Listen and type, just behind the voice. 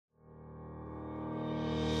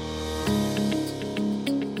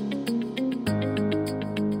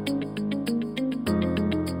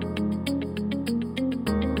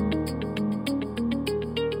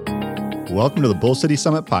welcome to the Bull City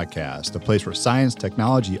Summit podcast, a place where science,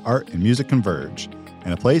 technology, art, and music converge,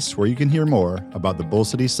 and a place where you can hear more about the Bull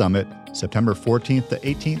City Summit, September 14th to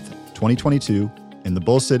 18th, 2022, in the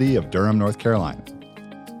Bull City of Durham, North Carolina.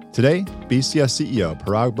 Today, BCS CEO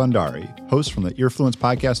Parag Bhandari hosts from the Earfluence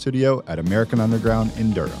podcast studio at American Underground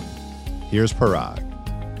in Durham. Here's Parag.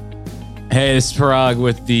 Hey, this is Parag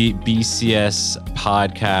with the BCS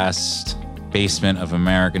podcast, basement of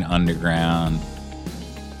American Underground,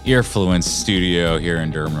 Earfluence studio here in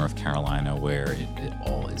Durham, North Carolina, where it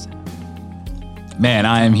all is. Man,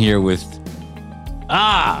 I am here with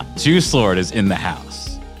Jooselord is in the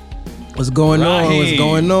house. What's going on? What's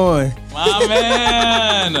going on? My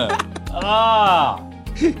man.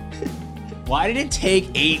 Why did it take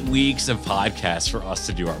 8 weeks of podcasts for us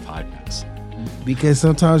to do our podcast? Because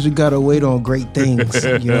sometimes you gotta wait on great things.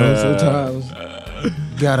 You know, sometimes you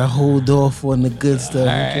gotta hold off on the good stuff. All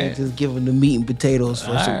You right. can't just give them the meat and potatoes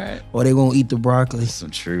first, right. or they won't eat the broccoli. That's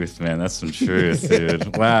some truth, man. That's some truth,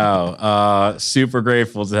 dude. Wow. Super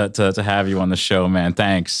grateful to have you on the show, man.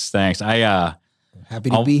 Thanks.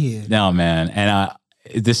 Happy to be here. No, man. And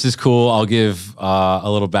this is cool. I'll give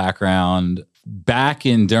a little background. Back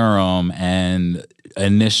in Durham and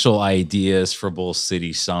initial ideas for Bull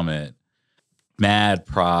City Summit, mad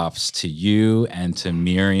props to you and to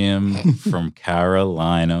Miriam from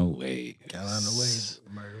Carolina Waves. Carolina Waves,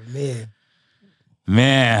 murder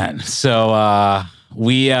Man, so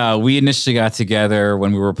we initially got together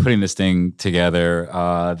when we were putting this thing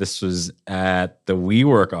together. This was at the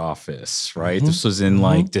WeWork office, right? Mm-hmm. This was in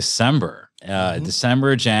like December,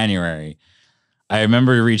 January. I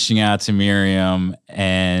remember reaching out to Miriam,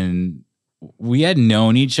 and we had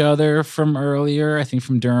known each other from earlier, I think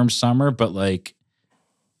from Durham Summer, but like,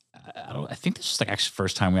 I think this was like actually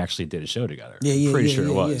first time we actually did a show together. Pretty sure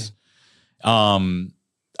it was.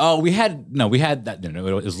 We had that. No,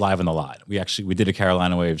 it was live on the lot. We did a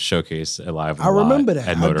Carolina Waves showcase at live on the lot. I remember that.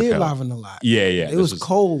 At I did Motorco. live on the lot. Yeah. It was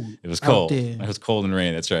cold. It was cold. Out there. It was cold and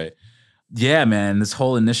rain. That's right. Yeah, man. This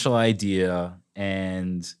whole initial idea,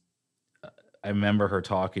 and I remember her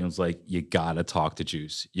talking. It was like, you gotta talk to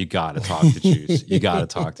Juice. You gotta talk to Juice. You gotta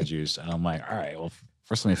talk to Juice. And I'm like, all right. Well,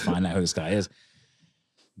 first let me find out who this guy is.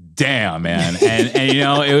 Damn, man. And you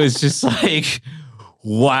know, it was just like,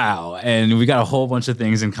 wow. And we got a whole bunch of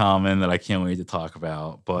things in common that I can't wait to talk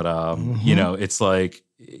about. But you know, it's like,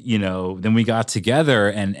 you know, then we got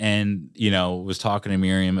together and you know, was talking to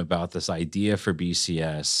Miriam about this idea for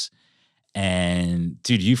BCS. And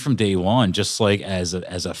dude, you from day one, just like as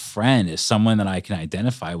a friend, as someone that I can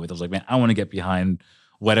identify with, I was like, man, I want to get behind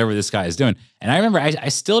whatever this guy is doing. And I remember I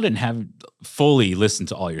still didn't have fully listened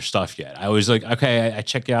to all your stuff yet. I was like, okay, I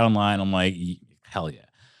checked you out online. I'm like, hell yeah.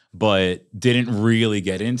 But didn't really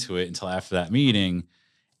get into it until after that meeting.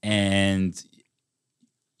 And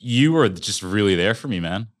you were just really there for me,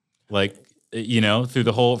 man. Like, you know, through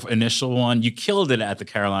the whole initial one, you killed it at the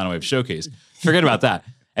Carolina Wave Showcase. Forget about that.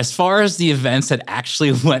 As far as the events that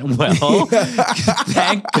actually went well,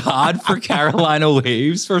 thank God for Carolina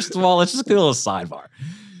Waves. First of all, let's just get a little sidebar.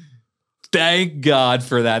 Thank God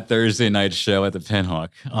for that Thursday night show at the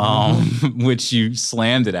Pinhook, which you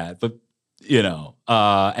slammed it at. But, you know,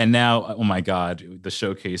 and now, oh my God, the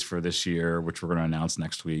showcase for this year, which we're going to announce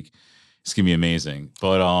next week, it's going to be amazing.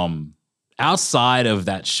 But outside of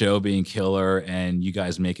that show being killer and you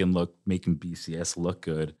guys making BCS look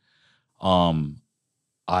good,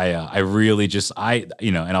 I really just,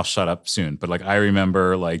 you know, and I'll shut up soon, but like, I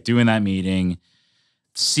remember like doing that meeting,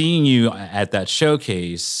 seeing you at that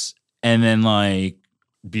showcase, and then like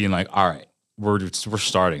being like, all right, we're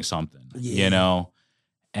starting something, you know?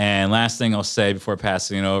 And last thing I'll say before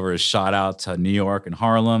passing it over is shout out to New York and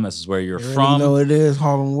Harlem. This is where you're from. You know it is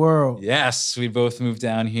Harlem World. Yes, we both moved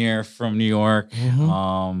down here from New York. You've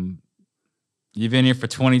been here for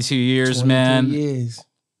 22 years, 22 man. years.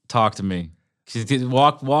 Talk to me.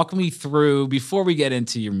 Walk me through before we get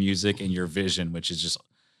into your music and your vision, which is just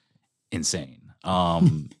insane,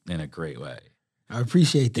 in a great way. I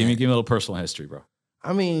appreciate that. Give me a little personal history, bro.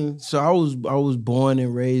 I mean, so I was born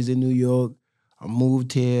and raised in New York. I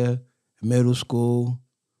moved here, middle school.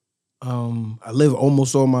 I lived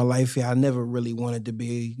almost all my life here. I never really wanted to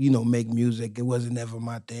be, you know, make music. It wasn't ever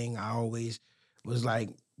my thing. I always was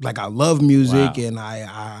like I love music. Wow. And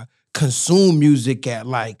I consume music at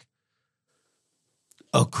like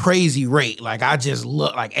a crazy rate. Like I just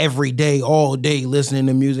look like every day, all day listening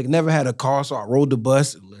to music. Never had a car, so I rode the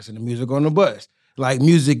bus and listened to music on the bus. Like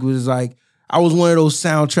music was like, I was one of those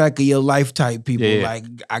soundtrack of your life type people. Yeah. Like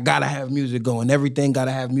I gotta have music going. Everything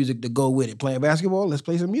gotta have music to go with it. Playing basketball, let's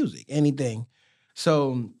play some music. Anything.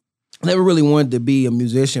 So I never really wanted to be a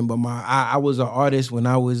musician, but I was an artist when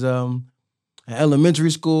I was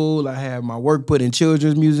elementary school. I had my work put in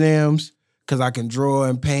children's museums because I can draw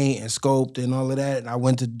and paint and sculpt and all of that. And I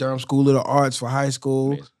went to Durham School of the Arts for high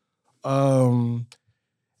school. And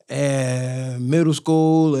middle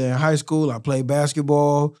school and high school, I played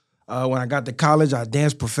basketball. When I got to college, I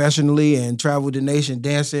danced professionally and traveled the nation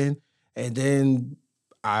dancing. And then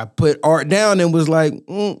I put art down and was like,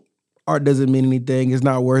 art doesn't mean anything. It's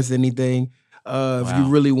not worth anything. If you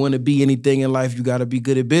really want to be anything in life, you got to be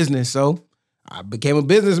good at business. So I became a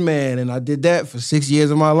businessman, and I did that for 6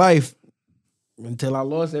 years of my life until I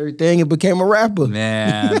lost everything and became a rapper.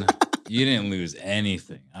 Man, you didn't lose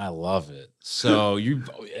anything. I love it. So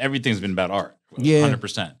everything's been about art.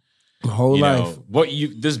 100%. My whole life.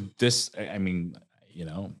 I mean,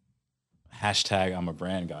 hashtag I'm a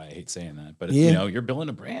brand guy. I hate saying that, but you're building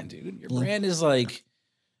a brand, dude. Your brand is like,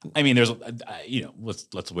 I mean, there's,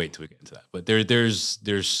 let's wait till we get into that. But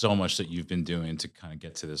there's so much that you've been doing to kind of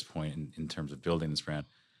get to this point in terms of building this brand.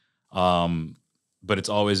 But it's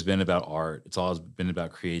always been about art. It's always been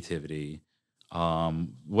about creativity.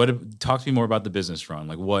 Talk to me more about the business run.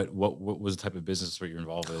 Like what was the type of business that you're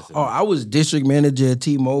involved with? I was district manager at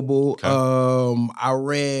T-Mobile.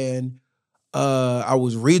 Okay. I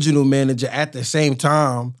was regional manager at the same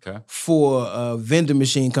time for a vending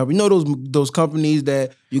machine company. You know those companies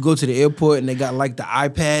that you go to the airport and they got like the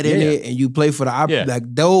iPad in it and you play for the iPad. Yeah. Like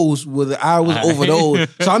those I was over those.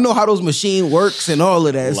 So I know how those machine works and all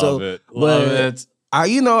of that. Love it.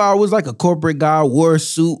 I was like a corporate guy, wore a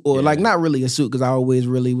suit or like not really a suit because I always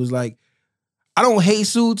really was like, I don't hate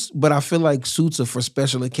suits, but I feel like suits are for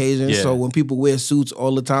special occasions. Yeah. So when people wear suits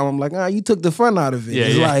all the time, I'm like, you took the fun out of it. Yeah,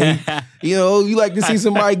 it's like, you like to see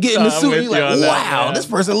somebody get in the suit. You're like, wow, this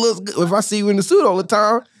person looks good. If I see you in the suit all the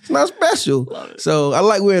time, it's not special. So I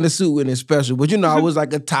like wearing a suit when it's special. But I was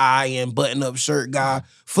like a tie and button-up shirt guy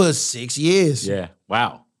for 6 years. Yeah.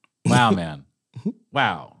 Wow, man.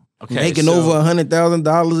 Wow. Okay, making over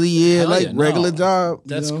 $100,000 a year, regular job.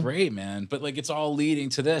 That's great, man. But like, it's all leading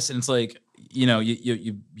to this, and it's like, you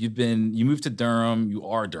moved to Durham. You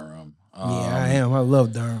are Durham. I am. I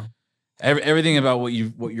love Durham. Everything about what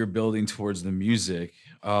you're building towards the music.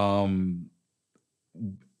 I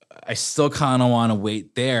still kind of want to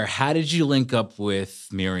wait there. How did you link up with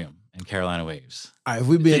Miriam and Carolina Waves? If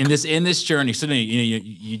we've been in this journey, so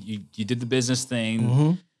you did the business thing.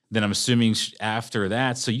 Mm-hmm. Then I'm assuming after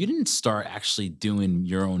that, so you didn't start actually doing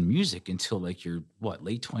your own music until like your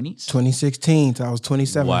late 20s? 2016. So I was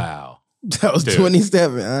 27. Wow. I was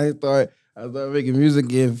 27. I started making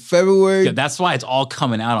music in February. Yeah, that's why it's all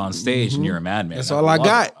coming out on stage and you're a madman. That's all I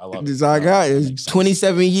got. That's all I got. It's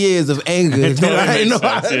 27 years of anger. It's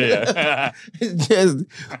just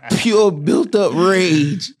pure built up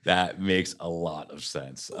rage. That makes a lot of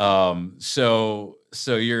sense. So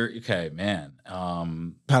you're okay, man. How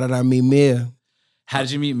did I meet Mir? How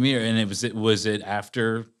did you meet Mir? And was it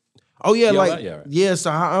after? Oh yeah,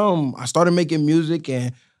 So I started making music,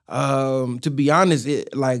 and to be honest,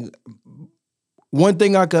 one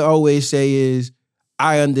thing I could always say is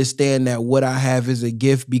I understand that what I have is a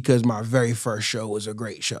gift because my very first show was a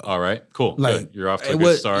great show. All right, cool. Like good. You're off to a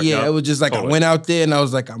good start. Yeah, it was just like I went out there and I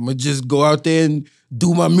was like, I'm gonna just go out there and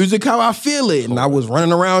do my music how I feel it. And I was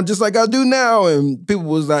running around just like I do now. And people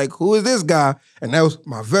was like, who is this guy? And that was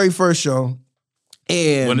my very first show.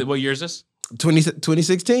 And what year is this?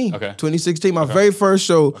 2016. Okay. 2016. My very first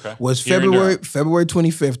show was February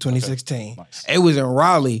 25th, 2016. Okay. Nice. It was in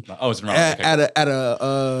Raleigh. Oh, it was in Raleigh. At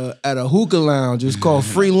a hookah lounge. It was called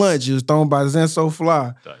Free Lunch. It was thrown by Zen So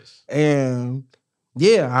Fly. Nice. And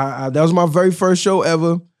yeah, that was my very first show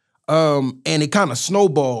ever. And it kind of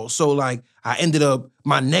snowballed. So like I ended up,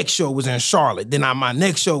 my next show was in Charlotte. Then my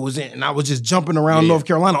next show was and I was just jumping around North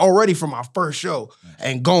Carolina already from my first show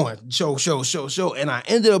and going show. And I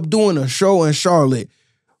ended up doing a show in Charlotte.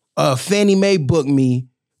 Fannie Mae booked me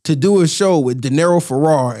to do a show with De Niro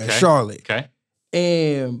Ferrar in Charlotte. Okay.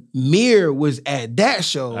 And Mir was at that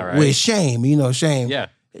show with Shame. You know Shame. Yeah.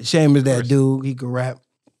 Shame is that dude. He could rap.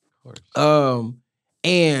 Of course.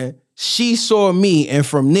 And she saw me, and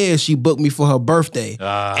from there she booked me for her birthday.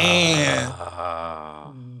 And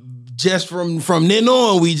just from then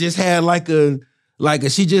on, we just had like a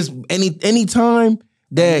she just any time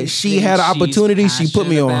that she had an opportunity, she put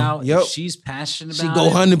me on. Yep. She's passionate about it. She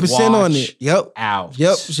go 100% on it. Yep. Out.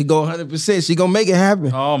 Yep. She go 100%. She gonna make it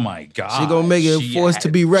happen. Oh my God. She gonna make it a force to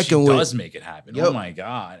be reckoned with. She does make it happen. Yep. Oh my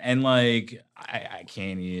God. And like I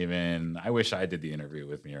can't even. I wish I did the interview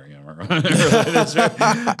with Miriam.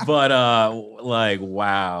 But like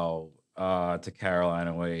wow. To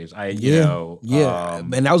Carolina Waves. And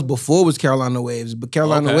that was before it was Carolina Waves. But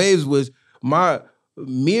Carolina Waves was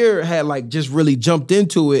Mir had like just really jumped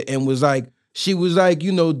into it and was like She was like,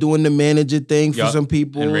 you know, doing the manager thing for some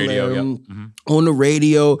people and radio, on the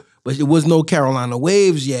radio, but it was no Carolina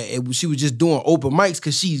Waves yet. She was just doing open mics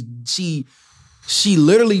because she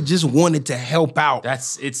literally just wanted to help out.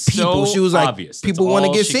 It's people. So she was like, obvious. People want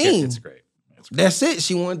to get seen. It's great. That's it.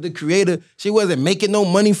 She wanted to create she wasn't making no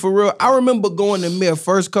money for real. I remember going to their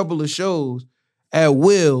first couple of shows at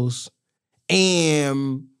Will's,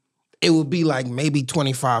 and it would be like maybe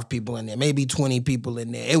 25 people in there, maybe 20 people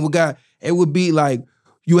in there. It would be like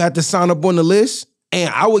you had to sign up on the list,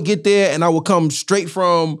 and I would get there and I would come straight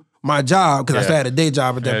from my job because I still had a day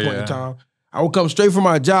job at that point in time. I would come straight from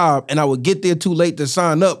my job and I would get there too late to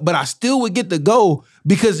sign up, but I still would get to go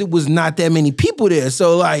because it was not that many people there.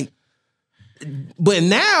 So like, but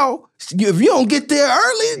now, if you don't get there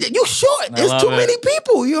early, you short. There's too many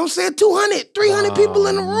people. You know what I'm saying? 200, 300 people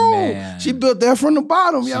in the room. Man. She built that from the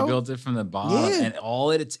bottom, yo. She built it from the bottom. Yeah.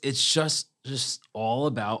 And it's just all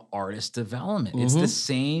about artist development. It's the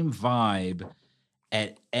same vibe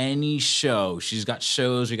at any show. She's got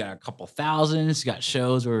shows, we got a couple thousand. She's got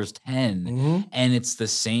shows where it's 10. And it's the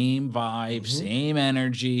same vibe, same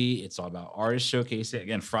energy. It's all about artist showcase.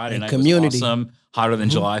 Again, Friday night community was awesome. Hotter than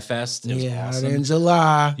July Fest. It was awesome. Hotter than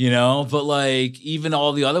July. You know, but like even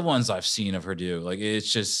all the other ones I've seen of her do, like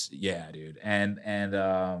it's just, yeah, dude. And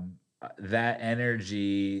that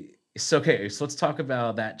energy. So okay, so let's talk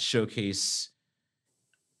about that showcase.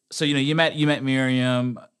 So you know, you met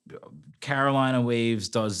Miriam. Carolina Waves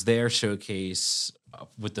does their showcase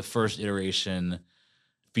with the first iteration.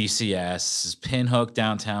 BCS, Pinhook,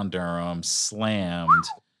 downtown Durham, slammed.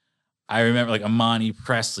 I remember like Amani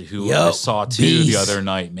Presley, who I saw too the other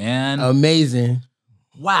night, man. Amazing.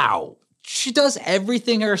 Wow. She does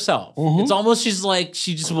everything herself. It's almost she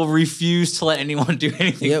just will refuse to let anyone do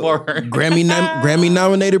anything for her. Grammy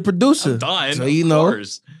nominated producer. I'm done. So you know.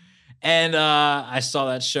 Course. And I saw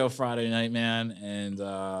that show Friday night, man,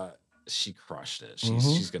 and she crushed it.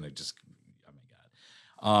 She's gonna just, oh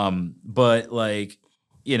my god. But like,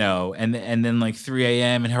 you know, and then like 3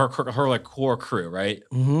 a.m. and her like core crew, right?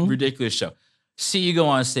 Ridiculous show. See you go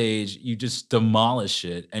on stage, you just demolish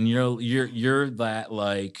it, and you're that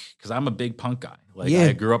like, because I'm a big punk guy. Like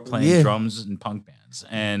I grew up playing drums in punk bands,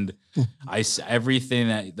 and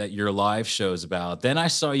everything that your live show's about. Then I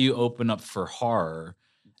saw you open up for horror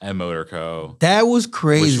at Motorco. That was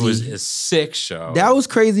crazy. Which was a sick show. That was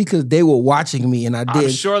crazy because they were watching me and I did. I'm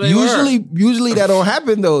sure they were. Usually that don't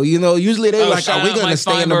happen though. You know, usually they're like, are we going to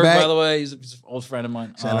stay in the back? By the way, he's an old friend of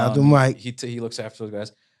mine. Shout out to Mike. He looks after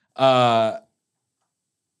those guys.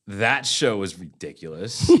 That show was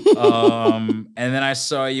ridiculous. And then I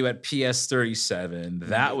saw you at PS 37.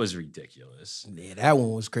 That was ridiculous. Yeah, that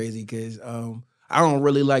one was crazy because I don't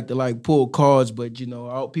really like to like pull cards, but you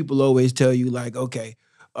know, people always tell you like, okay,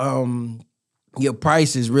 your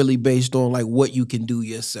price is really based on like what you can do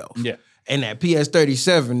yourself. Yeah. And at PS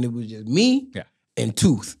 37, it was just me and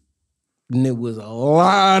Tooth. And it was a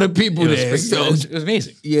lot of people there. So, it was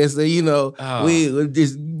amazing. Yeah, so you know, we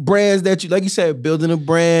just brands that you, like you said, building a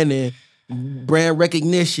brand and brand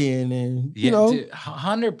recognition and you know,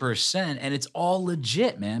 100%, and it's all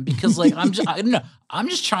legit, man. Because like I'm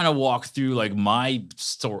just trying to walk through like my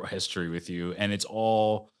story history with you, and it's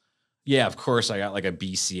all. Yeah, of course, I got like a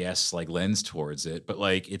BCS like lens towards it, but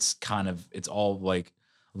like it's all like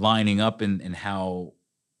lining up in how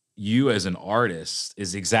you as an artist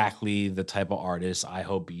is exactly the type of artist I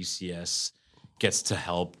hope BCS gets to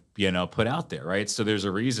help, you know, put out there, right? So there's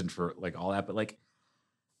a reason for like all that, but like,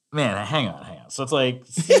 man, hang on. So it's like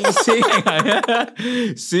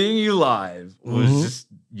seeing you live was just,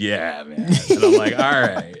 yeah, man. And I'm like, all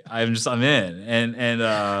right, I'm in.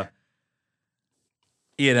 And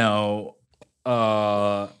you know,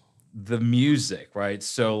 the music, right?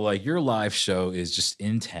 So like your live show is just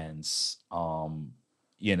intense.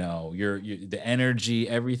 You know, the energy,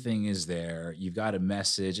 everything is there. You've got a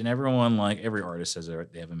message, and everyone, like every artist says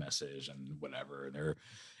they have a message and whatever. They're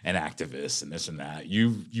an activist and this and that.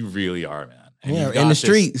 You really are, man. And in the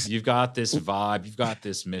streets. You've got this vibe. You've got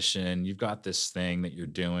this mission. You've got this thing that you're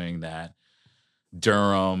doing that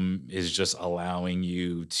Durham is just allowing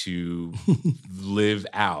you to live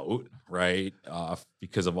out, right?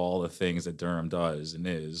 Because of all the things that Durham does and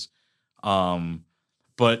is.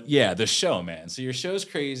 But yeah, the show, man. So your show's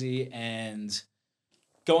crazy, and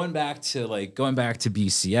going back to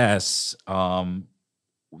BCS,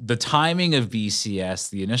 the timing of BCS,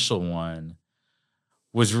 the initial one,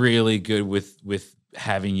 was really good with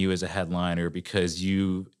having you as a headliner because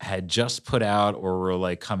you had just put out or were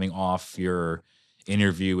like coming off your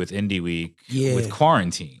interview with Indie Week with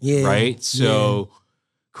Quarantine, right? So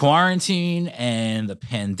Quarantine and the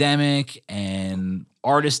pandemic and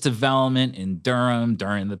artist development in Durham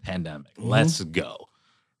during the pandemic. Let's go.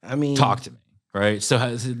 I mean, talk to me. Right.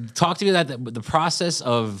 So talk to me that the process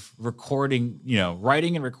of recording,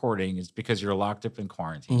 writing and recording is because you're locked up in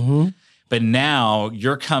quarantine. But now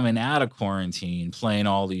you're coming out of quarantine, playing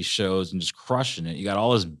all these shows and just crushing it. You got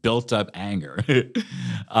all this built up anger,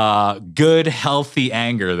 good, healthy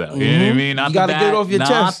anger, though. You know what I mean? Not you got to get it off your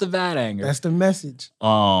chest. Not the bad anger. That's the message.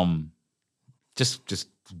 Just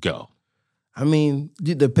go. I mean,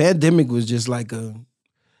 the pandemic was just like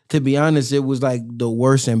to be honest, it was like the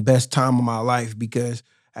worst and best time of my life because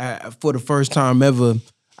for the first time ever,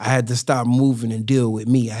 I had to stop moving and deal with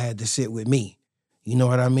me. I had to sit with me. You know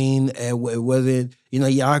what I mean? And it wasn't,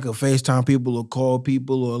 I could FaceTime people or call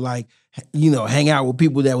people or like, hang out with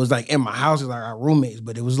people that was like in my house, like our roommates.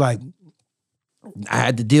 But it was like, I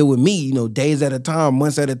had to deal with me, days at a time,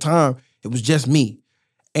 months at a time. It was just me.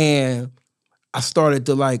 And I started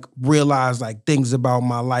to like realize like things about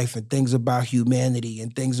my life and things about humanity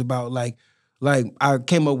and things about like I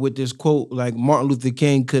came up with this quote like Martin Luther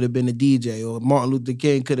King could have been a DJ or Martin Luther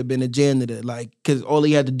King could have been a janitor, like because all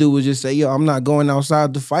he had to do was just say, yo, I'm not going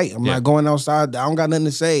outside to fight. I'm not going outside. I don't got nothing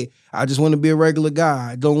to say. I just want to be a regular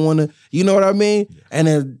guy. I don't want to, you know what I mean? Yeah. And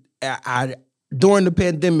then I during the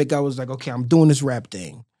pandemic, I was like, okay, I'm doing this rap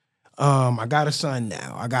thing. I got a son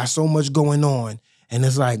now. I got so much going on, and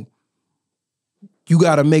it's like, you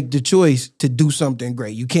got to make the choice to do something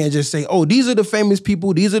great. You can't just say, oh, these are the famous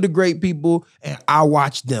people, these are the great people, and I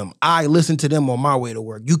watch them. I listen to them on my way to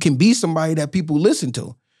work. You can be somebody that people listen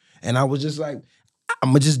to. And I was just like,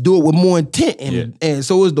 I'm going to just do it with more intent. And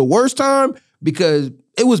so it was the worst time because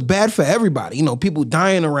it was bad for everybody. People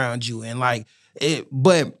dying around you and like it,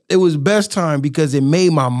 but it was best time because it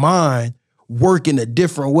made my mind work in a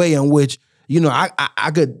different way in which,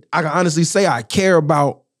 I could honestly say I care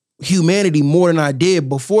about humanity more than I did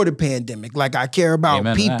before the pandemic. Like I care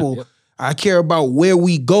about people. Yep. I care about where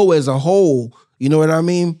we go as a whole. You know what I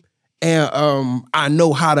mean? And I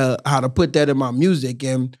know how to put that in my music.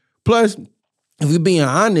 And plus, if you're being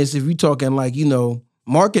honest, if you're talking like,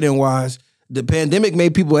 marketing wise, the pandemic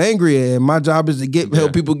made people angrier, and my job is to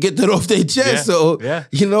help people get that off their chest. So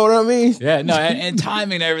you know what I mean? Yeah, no, and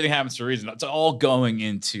timing and everything happens for a reason. It's all going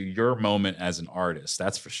into your moment as an artist.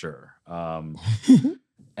 That's for sure.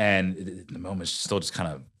 And the moment's still just kind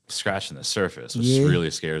of scratching the surface, which really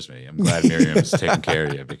scares me. I'm glad Miriam's taking care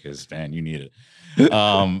of you because, man, you need it.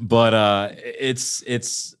 But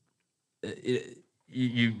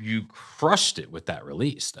you crushed it with that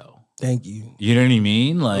release, though. Thank you. You know what I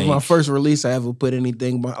mean? Like, it was my first release I ever put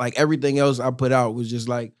anything, but like everything else I put out was just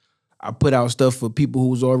like I put out stuff for people who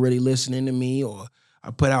was already listening to me, or I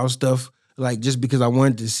put out stuff like just because I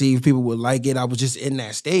wanted to see if people would like it. I was just in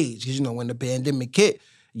that stage because when the pandemic hit.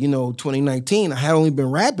 2019, I had only been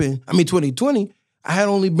rapping. 2020, I had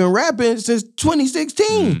only been rapping since 2016.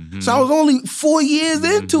 Mm-hmm. So I was only 4 years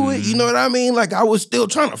into it. You know what I mean? Like I was still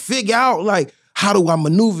trying to figure out like, how do I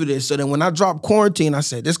maneuver this? So then when I dropped Quarantine, I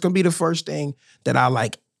said, this gonna be the first thing that I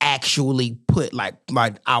like actually put like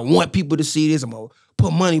I want people to see this. I'm gonna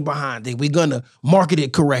put money behind it. We're gonna market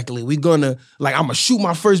it correctly. We're gonna I'm gonna shoot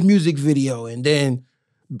my first music video. And then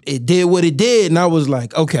it did what it did. And I was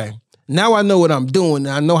like, okay. Now I know what I'm doing, and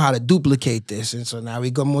I know how to duplicate this, and so now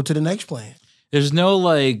we go more to the next plan. There's no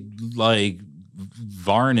like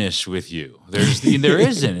varnish with you. There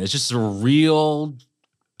isn't. It's just a real,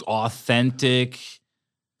 authentic.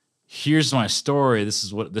 Here's my story. This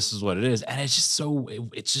is what it is, and it's just so.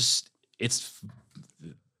 It's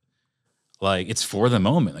like it's for the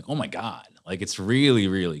moment. Like, oh my God, like it's really,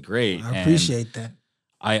 really great. I appreciate that.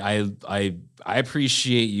 I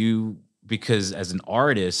appreciate you because as an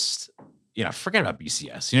artist. Forget about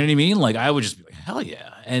BCS. You know what I mean? Like I would just be like, hell yeah.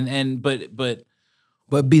 But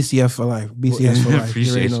BCF for life. BCS for life.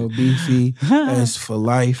 You already know BCS for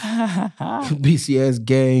life. BCS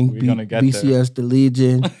gang. BCS the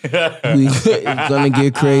Legion. We're gonna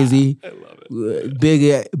get crazy. I love it.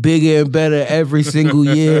 Bigger and better every single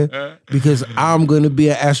year because I'm gonna be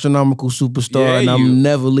an astronomical superstar and I'm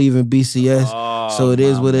never leaving BCS. So it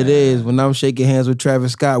is what it is. When I'm shaking hands with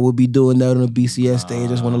Travis Scott, we'll be doing that on the BCS stage. I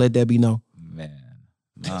just want to let that be known.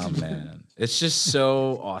 Man. It's just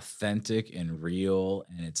so authentic and real.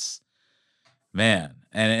 And it's, man.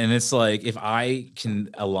 And it's like, if I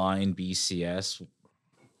can align BCS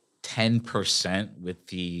 10% with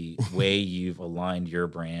the way you've aligned your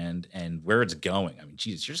brand and where it's going,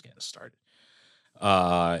 Jesus, you're just getting started.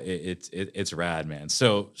 It's rad, man.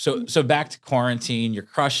 So back to Quarantine. You're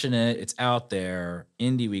crushing it. It's out there.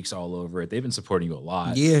 Indie Week's all over it. They've been supporting you a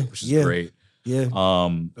lot. Yeah, which is great. Yeah. Those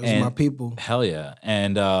are my people. Hell yeah.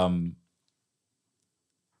 And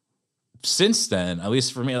since then, at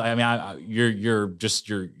least for me, I mean, you're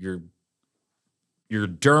your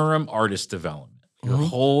Durham artist development, your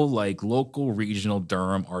whole like local, regional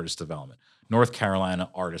Durham artist development, North Carolina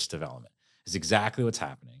artist development is exactly what's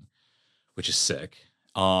happening, which is sick.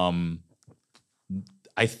 I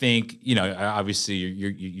think, you know, obviously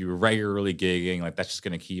you're regularly gigging, like that's just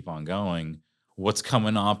going to keep on going. What's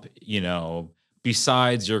coming up, you know,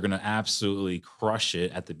 besides you're going to absolutely crush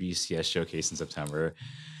it at the BCS showcase in September.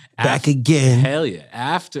 Back again. Hell yeah.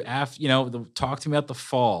 After, you know, talk to me about the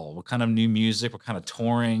fall. What kind of new music? What kind of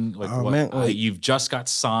touring? Like, you've just got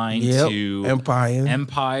signed to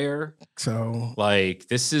Empire. So, like,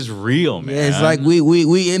 this is real, man. Yeah, it's like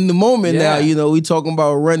we in the moment now. You know, we talking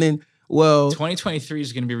about running. Well, 2023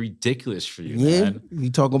 is going to be ridiculous for you, man.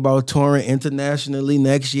 We talking about touring internationally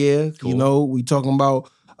next year. Cool. You know, we talking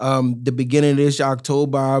about the beginning of this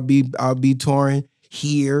October. I'll be touring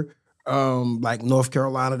here. Like North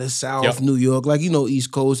Carolina, the South, New York, like, you know,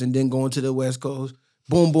 East Coast, and then going to the West Coast.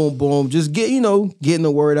 Boom, boom, boom. Just getting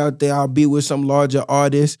the word out there. I'll be with some larger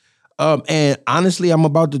artists. And honestly, I'm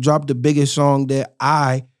about to drop the biggest song that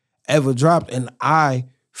I ever dropped. And I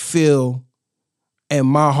feel in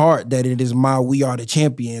my heart that it is my We Are the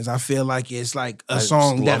Champions. I feel like it's like a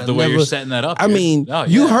song that the way you're setting that up. I mean,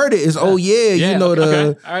 you heard it. It's you know,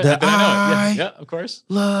 the yeah, of course.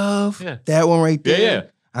 Love. That one right there. Yeah.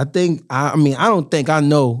 I think, I mean, I don't think I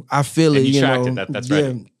know. I feel it, you tracked know. That's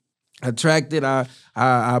right. I tracked it. I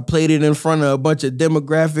played it in front of a bunch of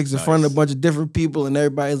demographics, in front of a bunch of different people, and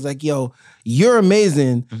everybody's like, yo, you're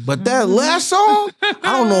amazing. But that last song, I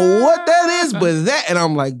don't know what that is, but that, and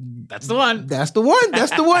I'm like, that's the one. That's the one.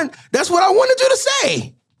 That's the one. That's what I wanted you to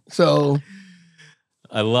say. So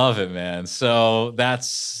I love it, man. So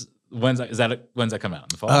that's when's that come out? In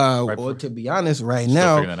the fall? Well, to be honest, right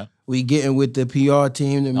now we getting with the PR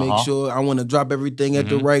team to make sure. I want to drop everything at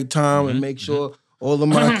the right time and make sure all of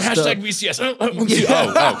my hashtag BCS.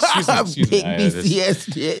 Excuse me. Big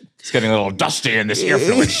BCS shit. It's getting a little dusty in this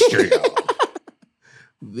earphone studio.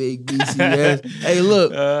 Big BCS. Hey,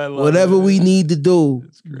 look, whatever we need to do,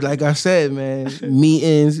 like I said, man,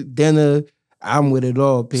 meetings, dinner, I'm with it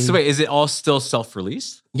all, P. So wait, is it all still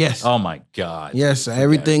self-released? Yes. Oh my God. Yes,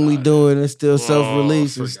 everything we doing is still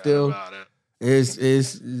self-released. It's still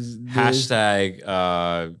it's hashtag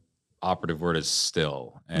operative word is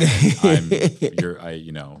still. And I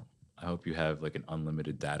hope you have like an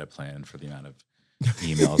unlimited data plan for the amount of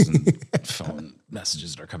emails and phone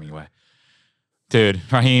messages that are coming your way. Dude,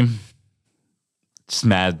 Raheem, just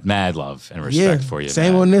mad love and respect for you.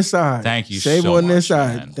 Same man. On this side. Thank you same so on much, this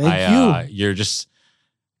side. man. Thank you. You're just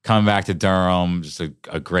coming back to Durham, just a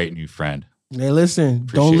great new friend. Hey, listen,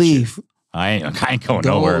 Appreciate don't leave. You. I ain't going don't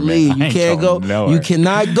nowhere, leave. man. You can't go. Nowhere. You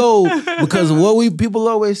cannot go because what people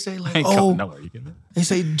always say, like, they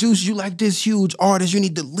say, Juice, you like this huge artist. You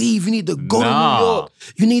need to leave. You need to go to New York.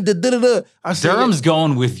 You need to da-da-da. I said, Durham's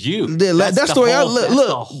going with you. That's the way I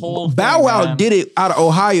look. Bow Wow did it out of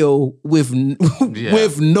Ohio with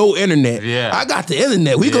no internet. Yeah. I got the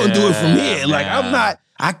internet. We gonna do it from here. Like,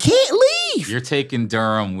 I can't leave. You're taking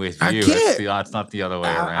Durham with you. I can't. It's not the other way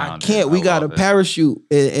around. I can't. We got a parachute,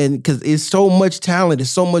 and because it's so much talent, there's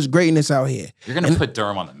so much greatness out here. You're gonna put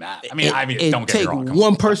Durham on the map. I mean, don't get me wrong. It take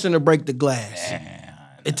one person to break the glass.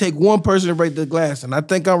 It take one person to break the glass, and I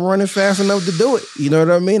think I'm running fast enough to do it. You know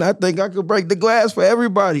what I mean? I think I could break the glass for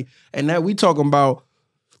everybody. And that we talking about,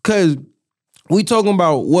 because we talking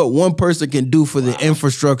about what one person can do for the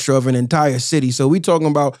infrastructure of an entire city. So we talking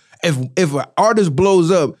about if an artist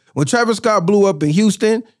blows up, when Travis Scott blew up in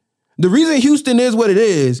Houston, the reason Houston is what it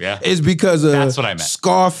is because of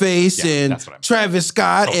Scarface and Travis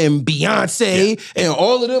Scott and Beyonce and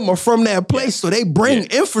all of them are from that place. So they bring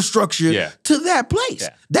infrastructure to that place.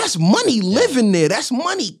 That's money living there. That's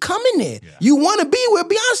money coming there. You want to be where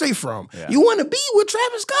Beyonce from. You want to be where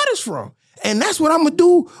Travis Scott is from. And that's what I'm going to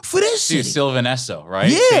do for this city. Sylvan Esso, right?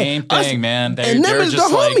 Yeah. Same thing, man. And them is the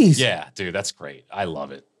homies. Yeah, dude, that's great. I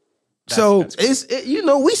love it. It's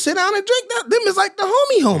we sit down and drink that. Them is like the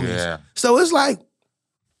homies. Yeah. So it's like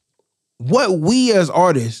what we as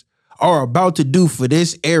artists are about to do for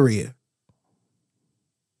this area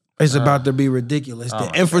is about to be ridiculous.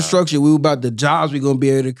 The infrastructure we about, the jobs we're gonna be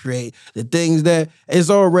able to create, the things that it's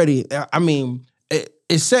already. I mean,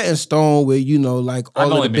 it's set in stone where like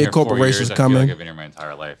all of the big corporations coming. I feel like I've been here my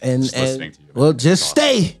entire life. And listening to you. Well, just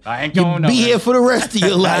stay. I ain't going nowhere. Be here for the rest of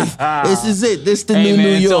your life. This is it. This the new New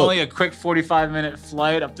York. It's only a quick 45-minute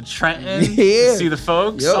flight up to Trenton to see the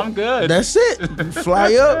folks. Yep. I'm good. That's it.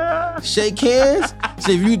 Fly up, shake hands.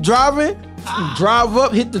 So if you driving, drive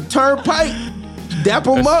up, hit the turnpike, dap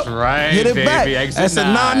them That's up, right, hit it baby. back. Exit That's a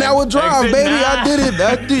 9. 9-hour drive, Exit baby. 9.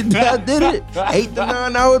 I did it. 8 to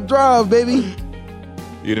 9 hour drive, baby.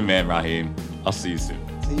 You the man, Raheem. I'll see you soon.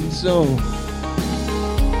 See you soon.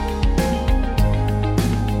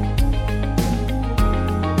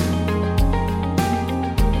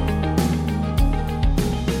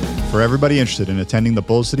 For everybody interested in attending the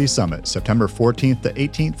Bull City Summit, September 14th to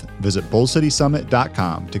 18th, visit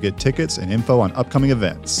bullcitysummit.com to get tickets and info on upcoming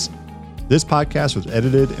events. This podcast was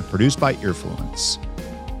edited and produced by Earfluence.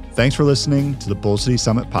 Thanks for listening to the Bull City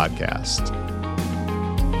Summit podcast.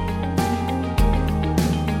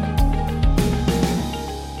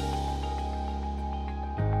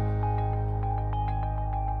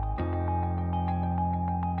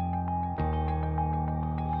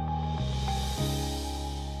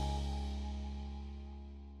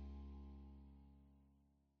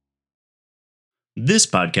 This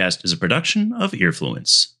podcast is a production of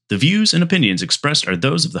Earfluence. The views and opinions expressed are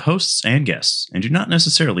those of the hosts and guests and do not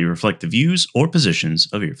necessarily reflect the views or positions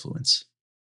of Earfluence.